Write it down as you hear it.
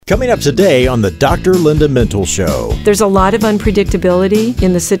Coming up today on the Dr. Linda Mental Show. There's a lot of unpredictability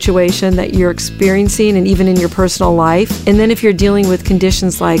in the situation that you're experiencing and even in your personal life. And then if you're dealing with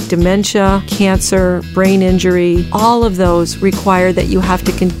conditions like dementia, cancer, brain injury, all of those require that you have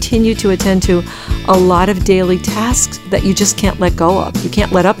to continue to attend to a lot of daily tasks that you just can't let go of. You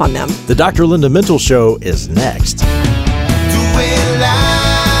can't let up on them. The Dr. Linda Mental Show is next.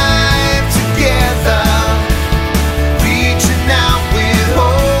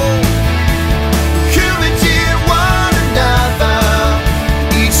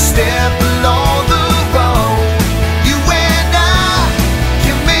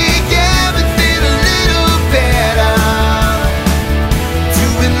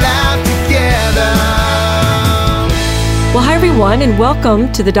 Everyone, and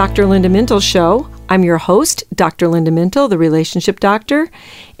welcome to the Dr. Linda Mental Show. I'm your host, Dr. Linda Mental, the relationship doctor,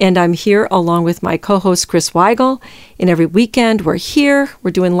 and I'm here along with my co-host, Chris Weigel. And every weekend, we're here,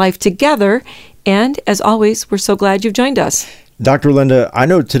 we're doing life together, and as always, we're so glad you've joined us. Dr. Linda, I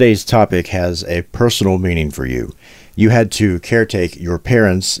know today's topic has a personal meaning for you. You had to caretake your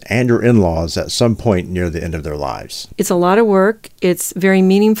parents and your in-laws at some point near the end of their lives. It's a lot of work. It's very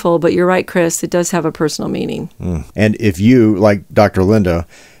meaningful, but you're right, Chris, it does have a personal meaning. And if you, like Dr. Linda,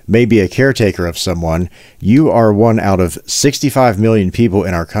 may be a caretaker of someone, you are one out of 65 million people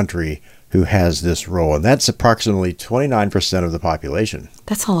in our country who has this role, and that's approximately 29% of the population.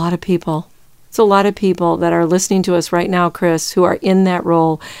 That's a lot of people. It's a lot of people that are listening to us right now, Chris, who are in that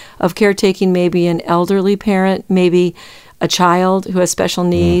role of caretaking maybe an elderly parent, maybe a child who has special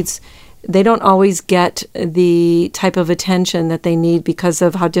needs. They don't always get the type of attention that they need because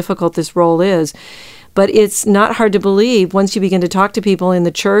of how difficult this role is. But it's not hard to believe once you begin to talk to people in the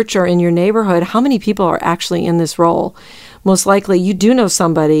church or in your neighborhood, how many people are actually in this role. Most likely you do know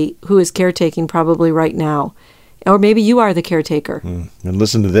somebody who is caretaking probably right now. Or maybe you are the caretaker. And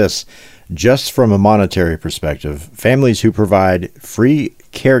listen to this. Just from a monetary perspective, families who provide free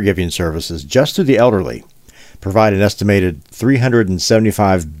caregiving services just to the elderly provide an estimated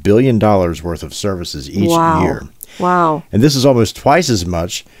 $375 billion worth of services each year. Wow. And this is almost twice as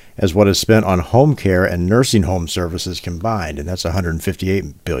much as what is spent on home care and nursing home services combined, and that's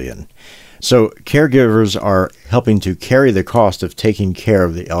 $158 billion. So caregivers are helping to carry the cost of taking care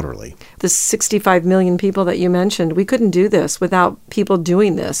of the elderly. The 65 million people that you mentioned, we couldn't do this without people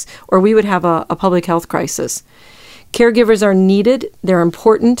doing this, or we would have a public health crisis. Caregivers are needed, they're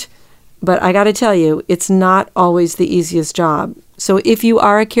important, but I got to tell you, it's not always the easiest job. So if you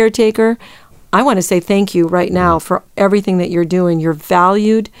are a caretaker, I want to say thank you right now for everything that you're doing. You're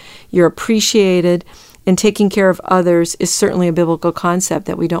valued, you're appreciated, and taking care of others is certainly a biblical concept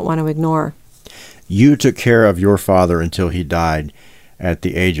that we don't want to ignore. You took care of your father until he died at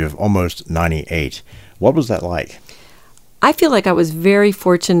the age of almost 98. What was that like? I feel like I was very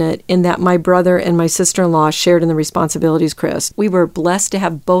fortunate in that my brother and my sister-in-law shared in the responsibilities, Chris. We were blessed to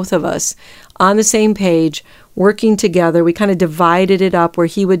have both of us on the same page, working together. We kind of divided it up where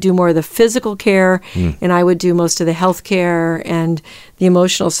he would do more of the physical care and I would do most of the health care and the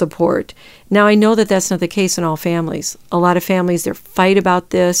emotional support. Now, I know that that's not the case in all families. A lot of families, they fight about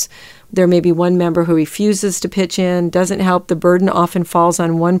this. There may be one member who refuses to pitch in, doesn't help. The burden often falls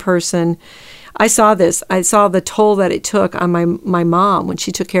on one person. I saw this. I saw the toll that it took on my mom when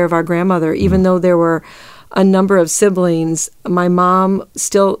she took care of our grandmother. Even though there were a number of siblings, my mom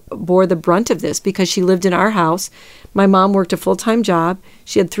still bore the brunt of this because she lived in our house. My mom worked a full-time job.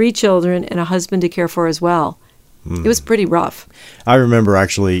 She had 3 children and a husband to care for as well. It was pretty rough. I remember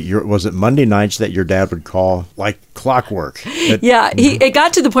actually, was it Monday nights that your dad would call like clockwork? It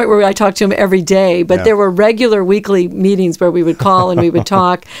got to the point where I talked to him every day, but there were regular weekly meetings where we would call and we would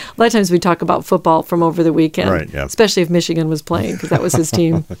talk. A lot of times we'd talk about football from over the weekend, right, yeah. Especially if Michigan was playing because that was his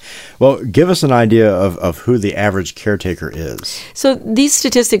team. Well, give us an idea of who the average caretaker is. So these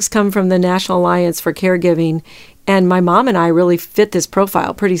statistics come from the National Alliance for Caregiving, and my mom and I really fit this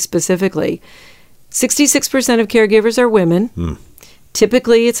profile pretty specifically. 66% of caregivers are women.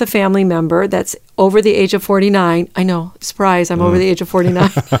 Typically, it's a family member that's over the age of 49. I know, surprise, I'm over the age of 49.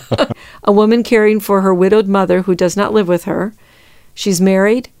 A woman caring for her widowed mother who does not live with her. She's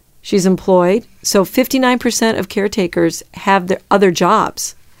married, she's employed. So 59% of caretakers have their other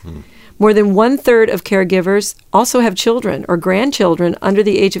jobs. More than 1/3 of caregivers also have children or grandchildren under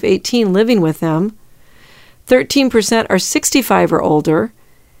the age of 18 living with them. 13% are 65 or older.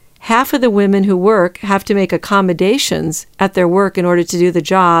 Half of the women who work have to make accommodations at their work in order to do the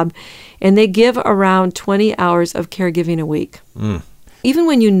job, and they give around 20 hours of caregiving a week. Even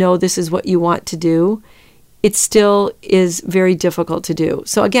when you know this is what you want to do, it still is very difficult to do.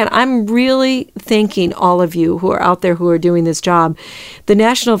 So again, I'm really thanking all of you who are out there who are doing this job. The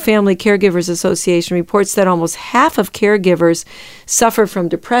National Family Caregivers Association reports that almost half of caregivers suffer from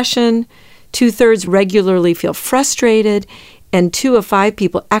depression, 2/3 regularly feel frustrated, and 2 of 5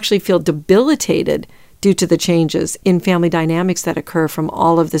 people actually feel debilitated due to the changes in family dynamics that occur from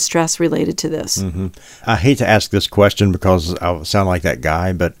all of the stress related to this. Mm-hmm. I hate to ask this question because I'll sound like that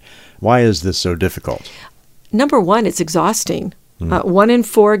guy, but why is this so difficult? Number one, it's exhausting. 1 in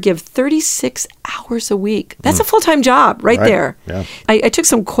 4 give 36 hours a week. That's a full-time job right there. Yeah. I took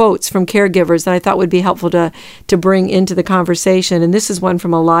some quotes from caregivers that I thought would be helpful to bring into the conversation. And this is one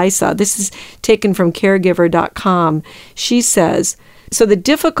from Eliza. This is taken from caregiver.com. She says, "So the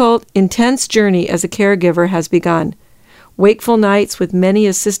difficult, intense journey as a caregiver has begun. Wakeful nights with many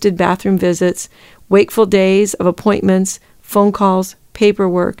assisted bathroom visits, wakeful days of appointments, phone calls,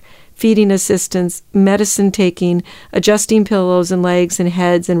 paperwork, feeding assistance, medicine taking, adjusting pillows and legs and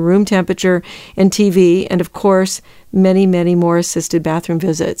heads and room temperature and TV, and of course, many, many more assisted bathroom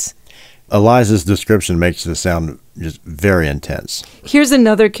visits." Eliza's description makes this sound just very intense. Here's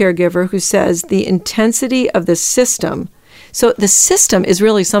another caregiver who says the intensity of the system. So the system is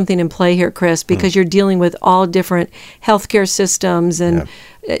really something in play here, Chris, because you're dealing with all different healthcare systems and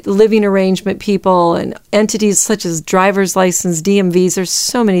living arrangement people and entities such as driver's license, DMVs. There's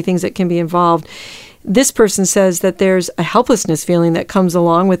so many things that can be involved. This person says that there's a helplessness feeling that comes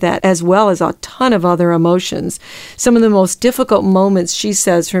along with that, as well as a ton of other emotions. Some of the most difficult moments, she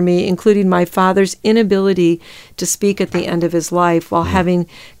says, for me, including my father's inability to speak at the end of his life while having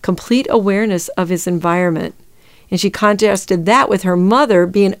complete awareness of his environment. And she contrasted that with her mother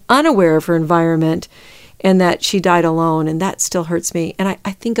being unaware of her environment and that she died alone. And that still hurts me. And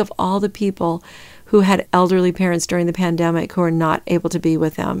I think of all the people who had elderly parents during the pandemic who are not able to be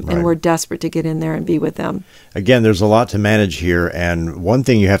with them. Right. And we're desperate to get in there and be with them. Again, there's a lot to manage here. And one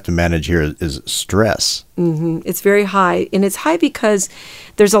thing you have to manage here is stress. Mm-hmm. It's very high. And it's high because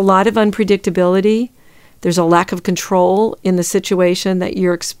there's a lot of unpredictability. There's a lack of control in the situation that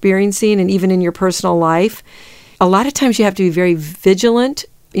you're experiencing and even in your personal life. A lot of times you have to be very vigilant.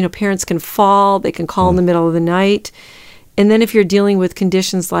 You know, parents can fall, they can call in the middle of the night. And then if you're dealing with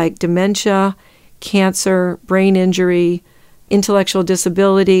conditions like dementia, cancer, brain injury, intellectual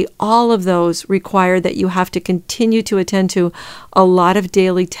disability, all of those require that you have to continue to attend to a lot of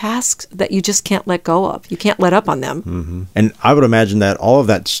daily tasks that you just can't let go of. You can't let up on them. Mm-hmm. And I would imagine that all of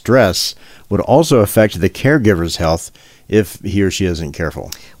that stress would also affect the caregiver's health if he or she isn't careful.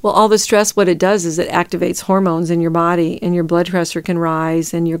 Well, all the stress, what it does is it activates hormones in your body, and your blood pressure can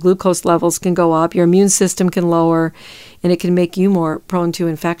rise, and your glucose levels can go up, your immune system can lower, and it can make you more prone to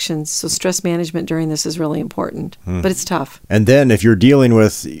infections. So stress management during this is really important, but it's tough. And then if you're dealing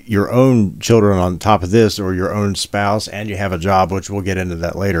with your own children on top of this, or your own spouse, and you have a job, which we'll get into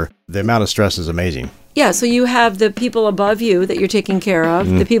that later, the amount of stress is amazing. Yeah, so you have the people above you that you're taking care of,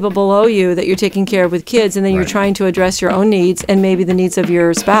 the people below you that you're taking care of with kids, and then you're trying to address your own needs and maybe the needs of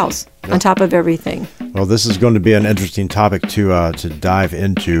your spouse on top of everything. Well, this is going to be an interesting topic to dive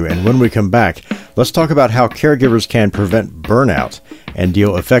into. And when we come back, let's talk about how caregivers can prevent burnout and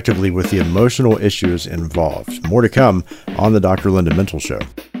deal effectively with the emotional issues involved. More to come on the Dr. Linda Mental Show.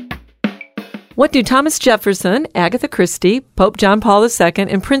 What do Thomas Jefferson, Agatha Christie, Pope John Paul II,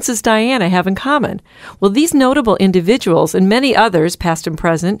 and Princess Diana have in common? Well, these notable individuals and many others, past and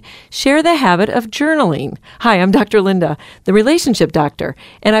present, share the habit of journaling. Hi, I'm Dr. Linda, the relationship doctor,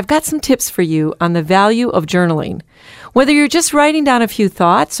 and I've got some tips for you on the value of journaling. Whether you're just writing down a few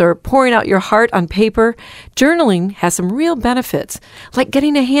thoughts or pouring out your heart on paper, journaling has some real benefits, like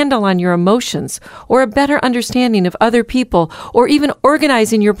getting a handle on your emotions or a better understanding of other people or even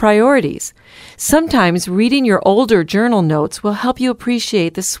organizing your priorities. Sometimes reading your older journal notes will help you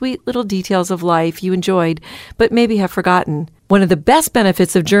appreciate the sweet little details of life you enjoyed but maybe have forgotten. One of the best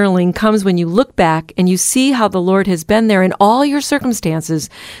benefits of journaling comes when you look back and you see how the Lord has been there in all your circumstances,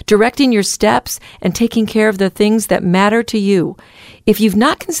 directing your steps and taking care of the things that matter to you. If you've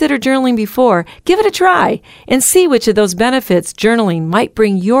not considered journaling before, give it a try and see which of those benefits journaling might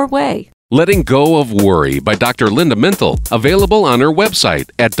bring your way. Letting Go of Worry by Dr. Linda Mental, available on her website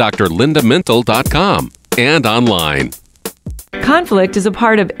at drlindamental.com and online. Conflict is a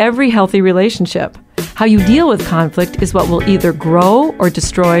part of every healthy relationship. How you deal with conflict is what will either grow or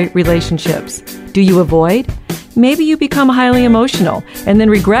destroy relationships. Do you avoid? Maybe you become highly emotional and then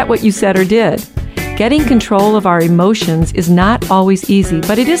regret what you said or did. Getting control of our emotions is not always easy,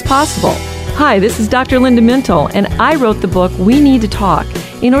 but it is possible. Hi, this is Dr. Linda Mental, and I wrote the book We Need to Talk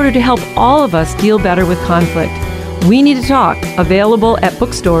in order to help all of us deal better with conflict. We Need to Talk, available at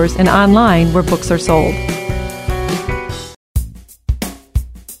bookstores and online where books are sold.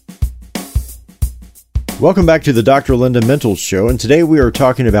 Welcome back to the Dr. Linda Mental Show, and today we are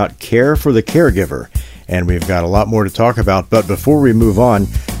talking about care for the caregiver. And we've got a lot more to talk about, but before we move on,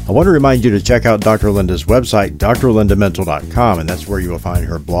 I want to remind you to check out Dr. Linda's website, drlindamental.com, and that's where you will find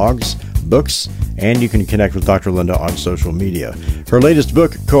her blogs, books, and you can connect with Dr. Linda on social media. Her latest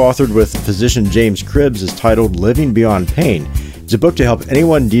book, co-authored with physician James Cribbs, is titled Living Beyond Pain. It's a book to help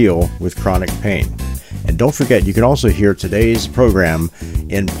anyone deal with chronic pain. And don't forget, you can also hear today's program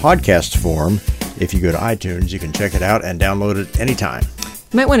in podcast form. If you go to iTunes, you can check it out and download it anytime.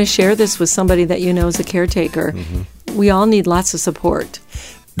 You might want to share this with somebody that you know is a caretaker. Mm-hmm. We all need lots of support.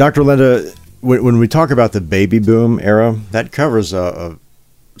 Dr. Linda, when we talk about the baby boom era, that covers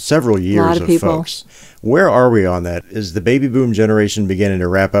several years of folks. Where are we on that? Is the baby boom generation beginning to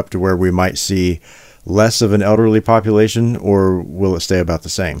wrap up to where we might see less of an elderly population, or will it stay about the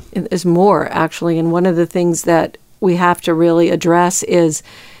same? It's more, actually. And one of the things that we have to really address is,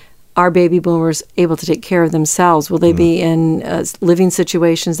 are baby boomers able to take care of themselves? Will they be in living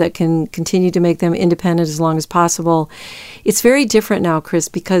situations that can continue to make them independent as long as possible? It's very different now, Chris,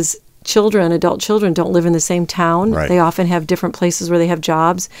 because adult children don't live in the same town. Right. They often have different places where they have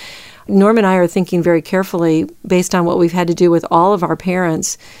jobs. Norm and I are thinking very carefully, based on what we've had to do with all of our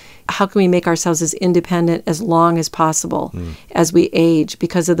parents, how can we make ourselves as independent as long as possible as we age,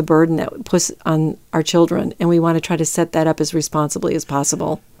 because of the burden that it puts on our children, and we want to try to set that up as responsibly as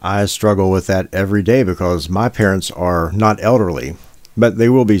possible. I struggle with that every day because my parents are not elderly, but they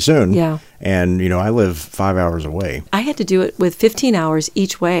will be soon. Yeah. And, I live 5 hours away. I had to do it with 15 hours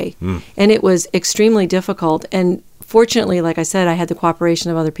each way, and it was extremely difficult. And fortunately, like I said, I had the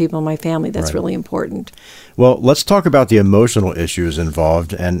cooperation of other people in my family. That's really important. Well, let's talk about the emotional issues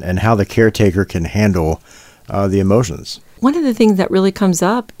involved and how the caretaker can handle the emotions. One of the things that really comes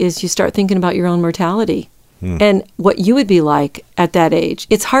up is you start thinking about your own mortality and what you would be like at that age.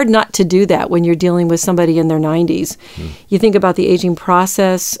 It's hard not to do that when you're dealing with somebody in their 90s. You think about the aging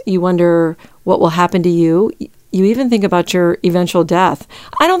process. You wonder what will happen to you. You even think about your eventual death.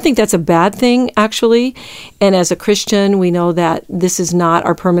 I don't think that's a bad thing, actually. And as a Christian, we know that this is not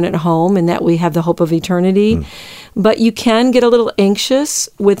our permanent home and that we have the hope of eternity. But you can get a little anxious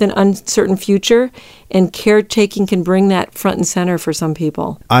with an uncertain future, and caretaking can bring that front and center for some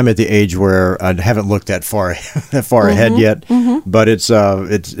people. I'm at the age where I haven't looked that far ahead yet, but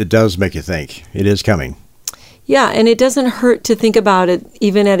it does make you think. It is coming. Yeah, and it doesn't hurt to think about it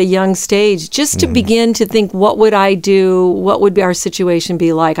even at a young stage, just to begin to think, what would I do? What would our situation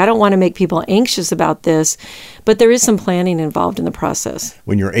be like? I don't want to make people anxious about this, but there is some planning involved in the process.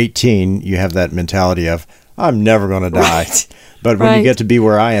 When you're 18, you have that mentality of, I'm never going to die. Right. But when you get to be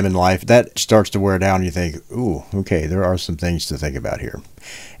where I am in life, that starts to wear down. And you think, ooh, okay, there are some things to think about here.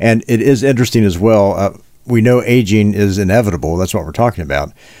 And it is interesting as well. We know aging is inevitable. That's what we're talking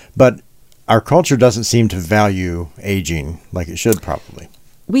about. But our culture doesn't seem to value aging like it should probably.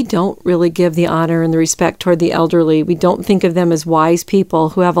 We don't really give the honor and the respect toward the elderly. We don't think of them as wise people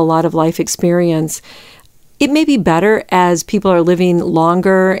who have a lot of life experience. It may be better as people are living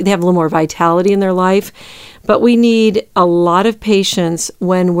longer, they have a little more vitality in their life, but we need a lot of patience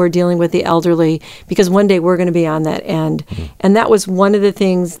when we're dealing with the elderly, because one day we're going to be on that end. And that was one of the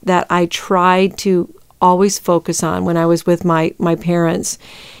things that I tried to always focus on when I was with my parents,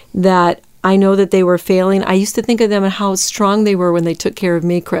 that I know that they were failing. I used to think of them and how strong they were when they took care of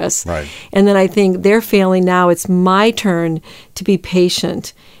me, Chris. Right. And then I think they're failing now. It's my turn to be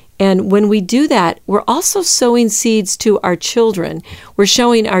patient. And when we do that, we're also sowing seeds to our children. We're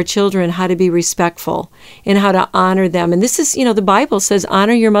showing our children how to be respectful and how to honor them. And this is, the Bible says,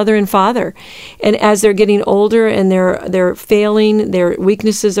 honor your mother and father. And as they're getting older and they're failing, their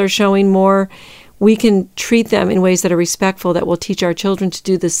weaknesses are showing more, we can treat them in ways that are respectful, that will teach our children to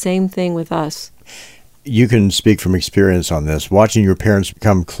do the same thing with us. You can speak from experience on this. Watching your parents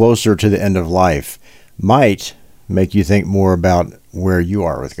come closer to the end of life might make you think more about where you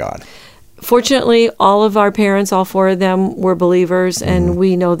are with God. Fortunately, all of our parents, all four of them, were believers, and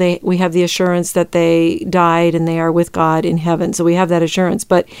we know we have the assurance that they died and they are with God in heaven. So we have that assurance.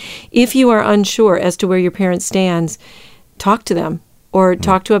 But if you are unsure as to where your parent stands, talk to them. Or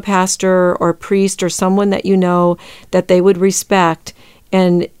talk to a pastor or a priest or someone that you know that they would respect,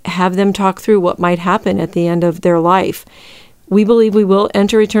 and have them talk through what might happen at the end of their life. We believe we will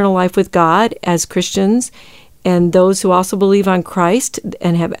enter eternal life with God as Christians, and those who also believe on Christ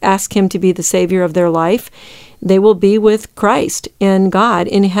and have asked Him to be the Savior of their life, they will be with Christ and God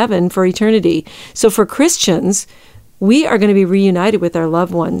in heaven for eternity. So for Christians, we are going to be reunited with our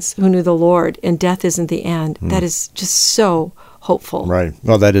loved ones who knew the Lord, and death isn't the end. That is just so hopeful. Right.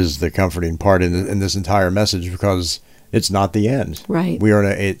 Well, that is the comforting part in this entire message, because it's not the end. Right. We are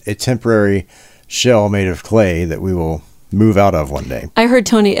in a temporary shell made of clay that we will move out of one day. I heard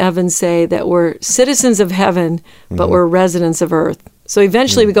Tony Evans say that we're citizens of heaven, but we're residents of earth. So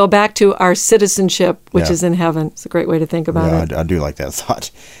eventually we go back to our citizenship, which is in heaven. It's a great way to think about it. I do like that thought.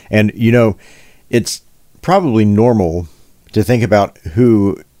 And, it's probably normal to think about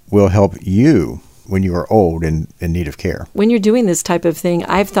who will help you when you are old and in need of care. When you're doing this type of thing,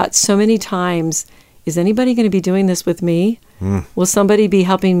 I've thought so many times, is anybody going to be doing this with me? Will somebody be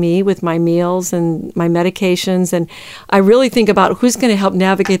helping me with my meals and my medications? And I really think about who's going to help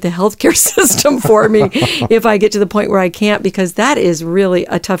navigate the healthcare system for me if I get to the point where I can't, because that is really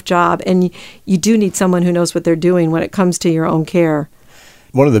a tough job. And you do need someone who knows what they're doing when it comes to your own care.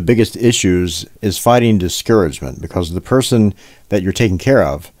 One of the biggest issues is fighting discouragement, because the person that you're taking care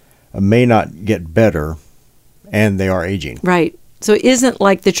of may not get better, and they are aging. Right. So it isn't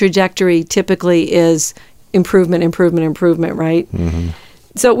like the trajectory typically is improvement, right?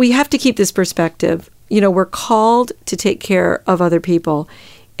 So we have to keep this perspective. We're called to take care of other people.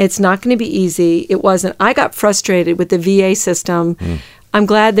 It's not going to be easy. It wasn't. I got frustrated with the VA system. I'm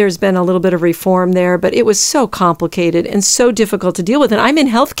glad there's been a little bit of reform there, but it was so complicated and so difficult to deal with. And I'm in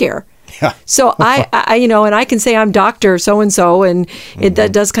healthcare. Yeah. So I and I can say I'm Dr. so-and-so, and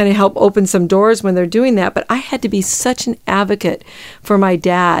that does kind of help open some doors when they're doing that. But I had to be such an advocate for my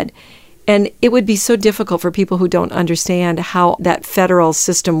dad. And it would be so difficult for people who don't understand how that federal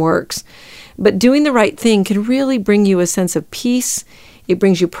system works. But doing the right thing can really bring you a sense of peace. It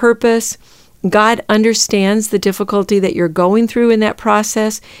brings you purpose. God understands the difficulty that you're going through in that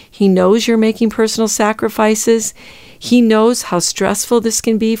process. He knows you're making personal sacrifices. He knows how stressful this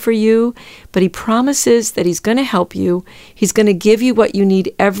can be for you, but He promises that He's going to help you. He's going to give you what you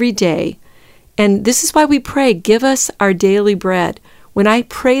need every day. And this is why we pray, give us our daily bread. When I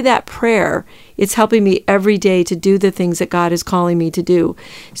pray that prayer, it's helping me every day to do the things that God is calling me to do.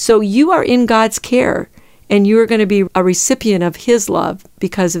 So you are in God's care, and you are going to be a recipient of His love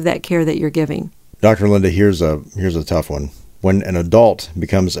because of that care that you're giving. Dr. Linda, here's a tough one. When an adult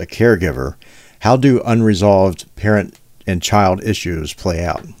becomes a caregiver, how do unresolved parent and child issues play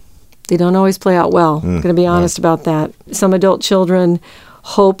out? They don't always play out well. I'm going to be honest about that. Some adult children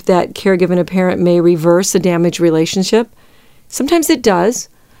hope that caregiving a parent may reverse a damaged relationship. Sometimes it does.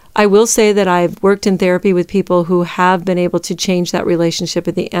 I will say that I've worked in therapy with people who have been able to change that relationship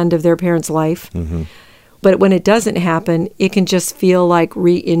at the end of their parent's life. But when it doesn't happen, it can just feel like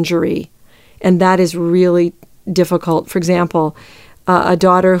re-injury. And that is really difficult. For example, a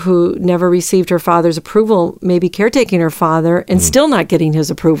daughter who never received her father's approval may be caretaking her father and still not getting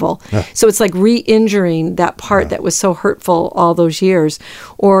his approval. So it's like re-injuring that part that was so hurtful all those years.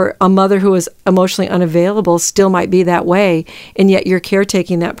 Or a mother who was emotionally unavailable still might be that way, and yet you're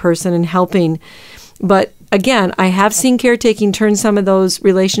caretaking that person and helping. But again, I have seen caretaking turn some of those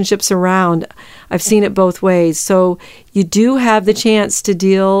relationships around. I've seen it both ways. So you do have the chance to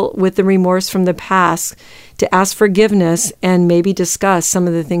deal with the remorse from the past, to ask forgiveness, and maybe discuss some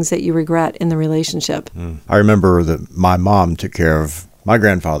of the things that you regret in the relationship. I remember that my mom took care of my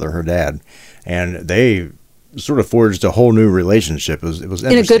grandfather, her dad, and they sort of forged a whole new relationship. It was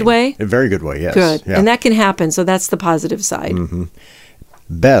interesting. In a good way? In a very good way, yes. Good. Yeah. And that can happen, so that's the positive side.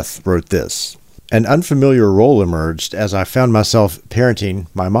 Beth wrote this. An unfamiliar role emerged as I found myself parenting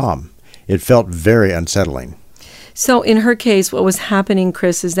my mom. It felt very unsettling. So in her case, what was happening,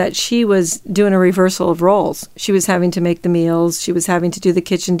 Chris, is that she was doing a reversal of roles. She was having to make the meals. She was having to do the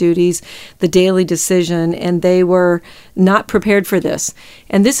kitchen duties, the daily decision, and they were not prepared for this.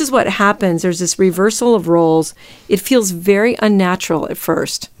 And this is what happens. There's this reversal of roles. It feels very unnatural at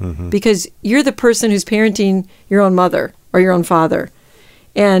first because you're the person who's parenting your own mother or your own father.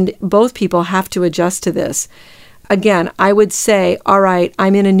 And both people have to adjust to this. Again, I would say, all right,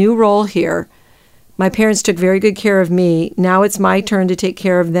 I'm in a new role here. My parents took very good care of me. Now it's my turn to take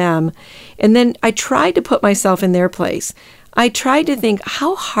care of them. And then I tried to put myself in their place. I tried to think,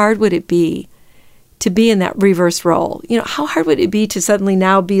 how hard would it be to be in that reverse role? How hard would it be to suddenly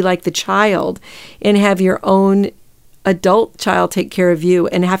now be like the child and have your own adult child take care of you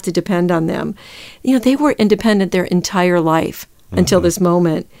and have to depend on them? They were independent their entire life until this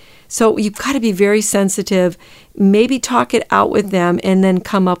moment. So you've got to be very sensitive, maybe talk it out with them, and then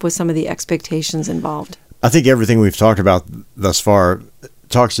come up with some of the expectations involved. I think everything we've talked about thus far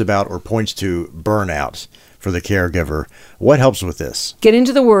talks about or points to burnout for the caregiver. What helps with this? Get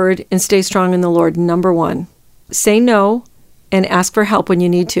into the Word and stay strong in the Lord, number one. Say no and ask for help when you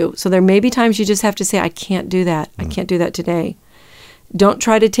need to. So there may be times you just have to say, I can't do that. I can't do that today. Don't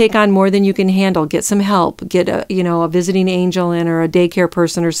try to take on more than you can handle. Get some help. Get a visiting angel in or a daycare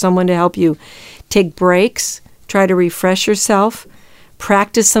person or someone to help you. Take breaks. Try to refresh yourself.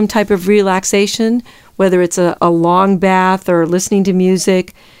 practice some type of relaxation, whether it's a long bath or listening to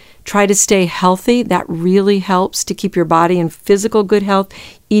music. Try to stay healthy. That really helps to keep your body in physical good health,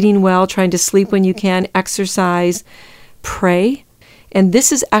 eating well, trying to sleep when you can, exercise, pray. And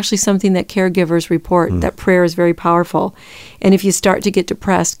this is actually something that caregivers report, that prayer is very powerful. And if you start to get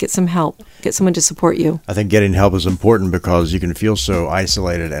depressed, get some help. Get someone to support you. I think getting help is important because you can feel so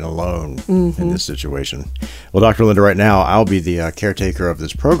isolated and alone in this situation. Well, Dr. Linda, right now, I'll be the caretaker of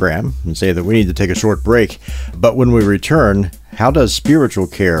this program and say that we need to take a short break. But when we return, how does spiritual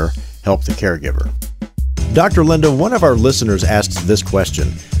care help the caregiver? Dr. Linda, one of our listeners asked this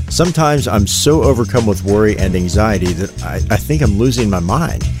question. Sometimes I'm so overcome with worry and anxiety that I think I'm losing my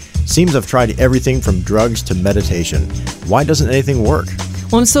mind. Seems I've tried everything from drugs to meditation. Why doesn't anything work?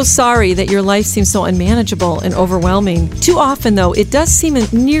 Well, I'm so sorry that your life seems so unmanageable and overwhelming. Too often, though, it does seem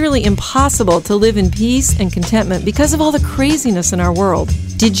nearly impossible to live in peace and contentment because of all the craziness in our world.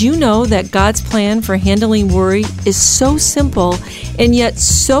 Did you know that God's plan for handling worry is so simple and yet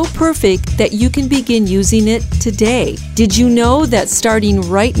so perfect that you can begin using it today? Did you know that starting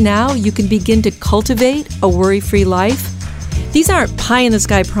right now, you can begin to cultivate a worry-free life? These aren't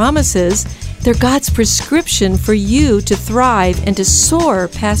pie-in-the-sky promises. They're God's prescription for you to thrive and to soar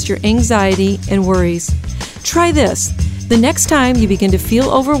past your anxiety and worries. Try this. The next time you begin to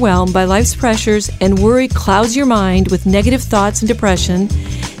feel overwhelmed by life's pressures and worry clouds your mind with negative thoughts and depression,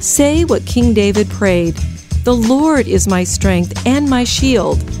 say what King David prayed. The Lord is my strength and my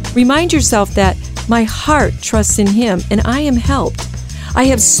shield. Remind yourself that my heart trusts in Him and I am helped. I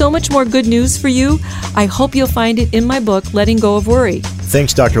have so much more good news for you. I hope you'll find it in my book, Letting Go of Worry.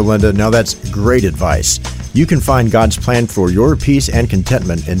 Thanks, Dr. Linda. Now that's great advice. You can find God's plan for your peace and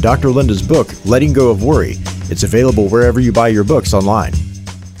contentment in Dr. Linda's book, Letting Go of Worry. It's available wherever you buy your books online.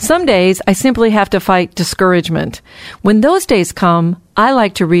 Some days I simply have to fight discouragement. When those days come, I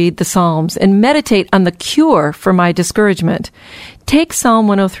like to read the Psalms and meditate on the cure for my discouragement. Take Psalm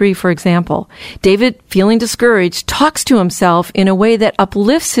 103, for example. David, feeling discouraged, talks to himself in a way that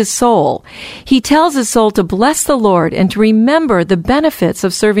uplifts his soul. He tells his soul to bless the Lord and to remember the benefits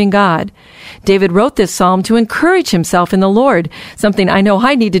of serving God. David wrote this psalm to encourage himself in the Lord, something I know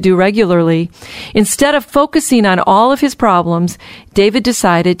I need to do regularly. Instead of focusing on all of his problems, David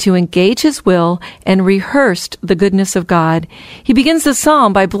decided to engage his will and rehearsed the goodness of God. He begins the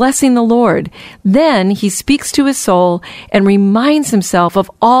psalm by blessing the Lord. Then he speaks to his soul and reminds himself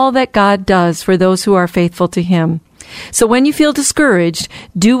of all that God does for those who are faithful to Him. So when you feel discouraged,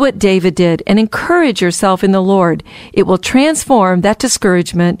 do what David did and encourage yourself in the Lord. It will transform that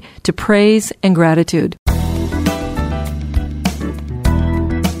discouragement to praise and gratitude.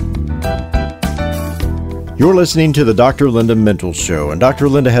 You're listening to the Dr. Linda Mental Show, and Dr.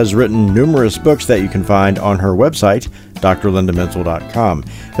 Linda has written numerous books that you can find on her website, drlindamental.com.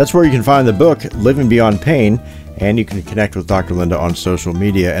 That's where you can find the book, Living Beyond Pain, and you can connect with Dr. Linda on social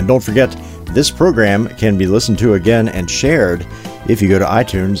media. And don't forget, this program can be listened to again and shared if you go to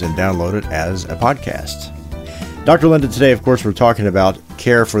iTunes and download it as a podcast. Dr. Linda, today, of course, we're talking about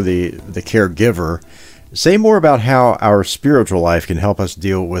care for the caregiver. Say more about how our spiritual life can help us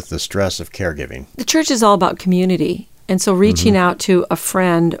deal with the stress of caregiving. The church is all about community, and so reaching out to a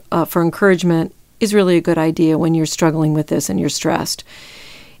friend for encouragement is really a good idea when you're struggling with this and you're stressed.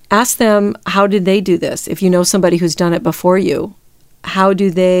 Ask them, how did they do this? If you know somebody who's done it before you, how do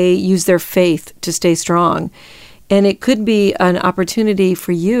they use their faith to stay strong? And it could be an opportunity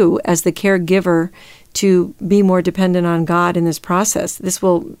for you as the caregiver to be more dependent on God in this process. This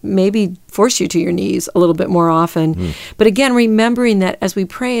will maybe force you to your knees a little bit more often. But again, remembering that as we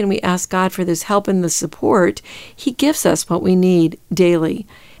pray and we ask God for this help and the support, He gives us what we need daily.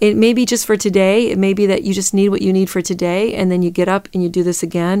 It may be just for today. It may be that you just need what you need for today, and then you get up and you do this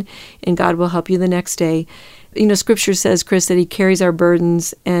again, and God will help you the next day. You know, Scripture says, Chris, that He carries our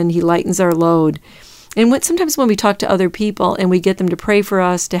burdens and He lightens our load. And sometimes when we talk to other people and we get them to pray for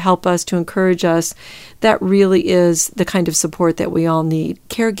us, to help us, to encourage us, that really is the kind of support that we all need.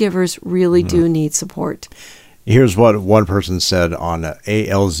 Caregivers really do need support. Here's what one person said on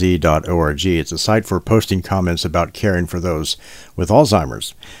alz.org. It's a site for posting comments about caring for those with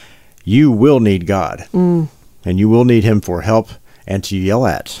Alzheimer's. You will need God, and you will need Him for help and to yell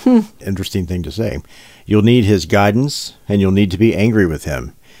at. Interesting thing to say. You'll need His guidance, and you'll need to be angry with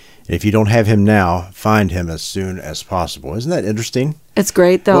Him. If you don't have Him now, find Him as soon as possible. Isn't that interesting? It's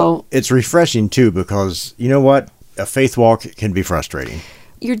great, though. Well, it's refreshing, too, because you know what? A faith walk can be frustrating.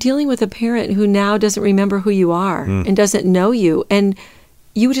 You're dealing with a parent who now doesn't remember who you are and doesn't know you. And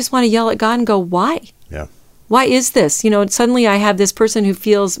you just want to yell at God and go, why? Yeah. Why is this? Suddenly I have this person who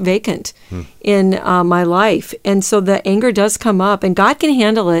feels vacant in my life. And so the anger does come up, and God can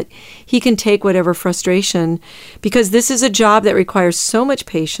handle it. He can take whatever frustration, because this is a job that requires so much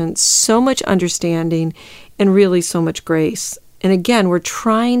patience, so much understanding, and really so much grace. And again, we're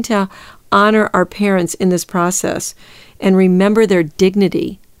trying to honor our parents in this process and remember their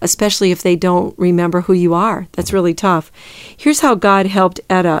dignity, especially if they don't remember who you are. That's really tough. Here's how God helped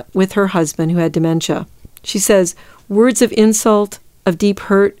Etta with her husband who had dementia. She says, words of insult, of deep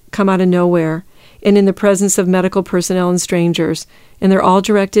hurt come out of nowhere and in the presence of medical personnel and strangers, and they're all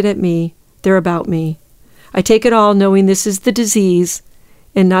directed at me. They're about me. I take it all knowing this is the disease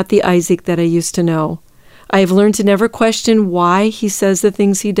and not the Isaac that I used to know. I have learned to never question why he says the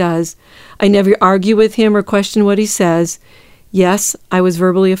things he does. I never argue with him or question what he says. Yes, I was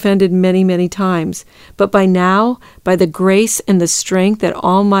verbally offended many, many times, but by now, by the grace and the strength that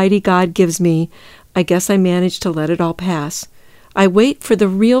Almighty God gives me, I guess I managed to let it all pass. I wait for the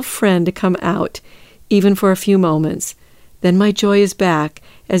real friend to come out, even for a few moments. Then my joy is back,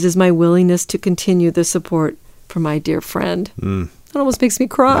 as is my willingness to continue the support for my dear friend. That almost makes me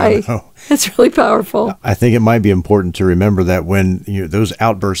cry. That's really powerful. I think it might be important to remember that when those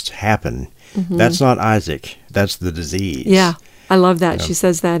outbursts happen, that's not Isaac, that's the disease. Yeah, I love that. She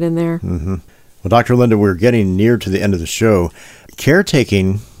says that in there. Well, Dr. Linda, we're getting near to the end of the show.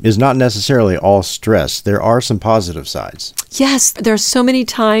 Caretaking is not necessarily all stress. There are some positive sides. Yes, there are so many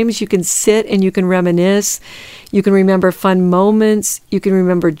times you can sit and you can reminisce. You can remember fun moments. You can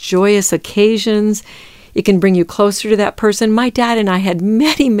remember joyous occasions. It can bring you closer to that person. My dad and I had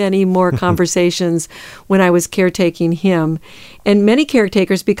many, many more conversations when I was caretaking him. And many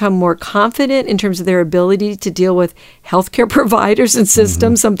caretakers become more confident in terms of their ability to deal with healthcare providers and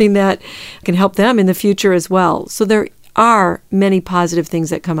systems, something that can help them in the future as well. So there are many positive things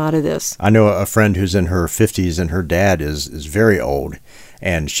that come out of this. I know a friend who's in her 50s, and her dad is very old,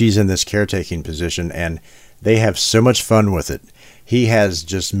 and she's in this caretaking position, and they have so much fun with it. He has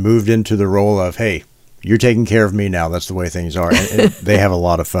just moved into the role of, hey, you're taking care of me now. That's the way things are. And they have a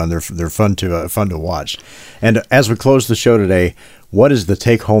lot of fun. They're fun to watch. And as we close the show today, what is the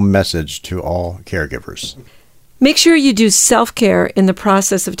take-home message to all caregivers? Make sure you do self-care in the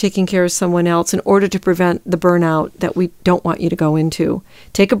process of taking care of someone else in order to prevent the burnout that we don't want you to go into.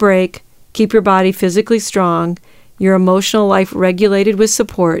 Take a break. Keep your body physically strong, your emotional life regulated with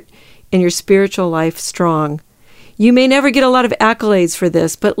support, and your spiritual life strong. You may never get a lot of accolades for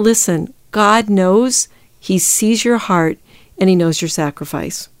this, but listen, God knows, He sees your heart, and He knows your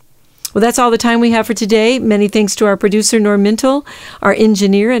sacrifice. Well, that's all the time we have for today. Many thanks to our producer, Norm Mintle, our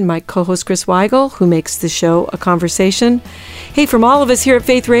engineer, and my co-host, Chris Weigel, who makes the show a conversation. Hey, from all of us here at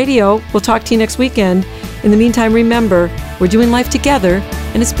Faith Radio, we'll talk to you next weekend. In the meantime, remember, we're doing life together,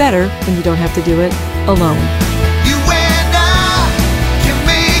 and it's better when you don't have to do it alone.